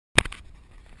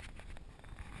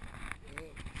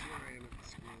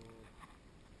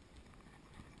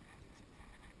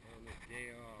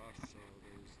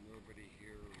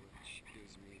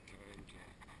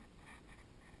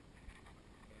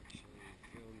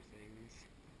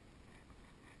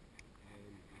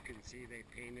see they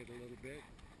painted a little bit.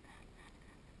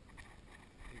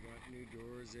 They got new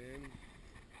doors in.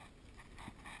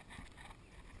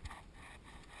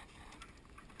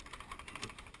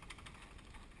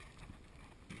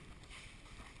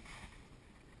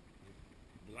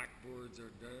 The blackboards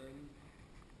are done.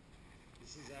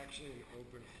 This is actually an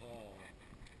open hall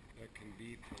that can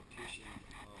be partitioned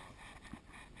off,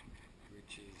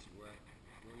 which is what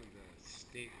one of the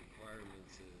state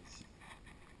requirements is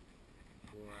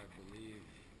for, I believe,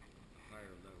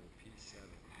 higher level P7.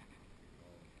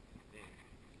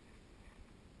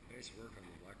 Nice work on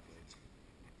the blackboards.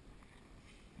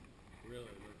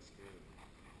 Really looks good.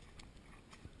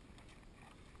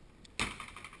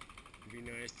 It'd be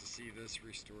nice to see this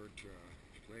restored to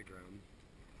a playground.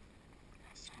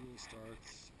 School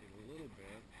starts in a little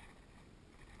bit.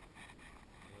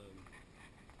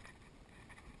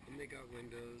 And they got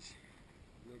windows,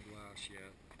 no glass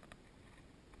yet.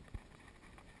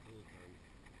 It'll come.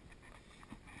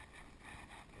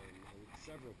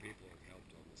 Several people have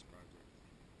helped on this project.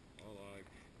 All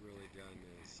I've really done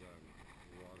is the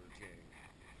water tank,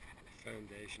 the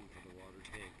foundation for the water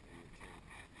tank and the tank.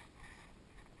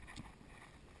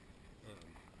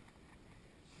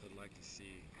 I'd like to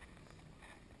see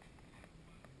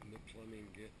the plumbing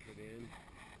get put in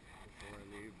before I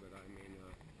leave, but I may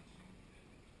not.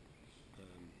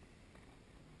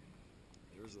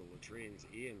 There's the latrines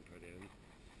Ian put in,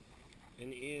 and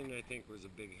Ian, I think, was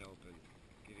a big help in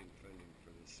getting funding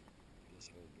for this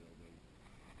whole building.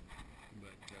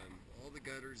 But all the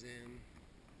gutters in.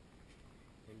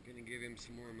 I'm going to give him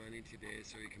some more money today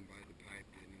so he can buy the pipe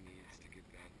that he needs to get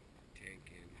that tank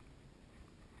in.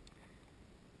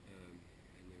 And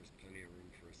there's plenty of room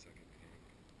for a second tank.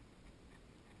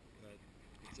 But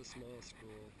it's a small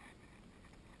school.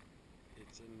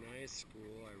 It's a nice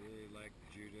school. I really like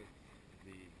Judith,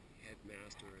 the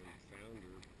headmaster and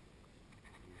founder,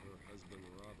 and her husband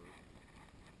Robert.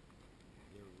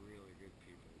 They're really good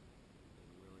people and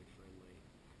really friendly. I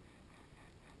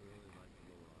really like them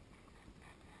a lot.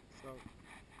 So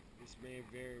this may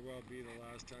very well be the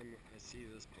last time I see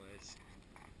this place,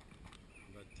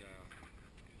 but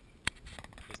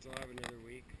I still have another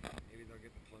week. Maybe they'll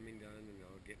get the plumbing done and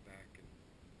I'll get back and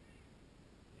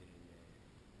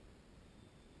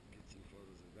get some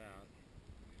photos of that.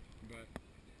 But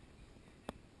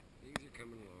things are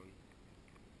coming along.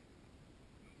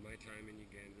 My time in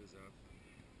Uganda is up,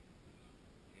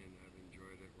 and I've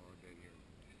enjoyed it while I've been here.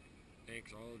 Thanks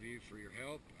all of you for your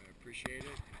help. I appreciate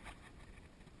it.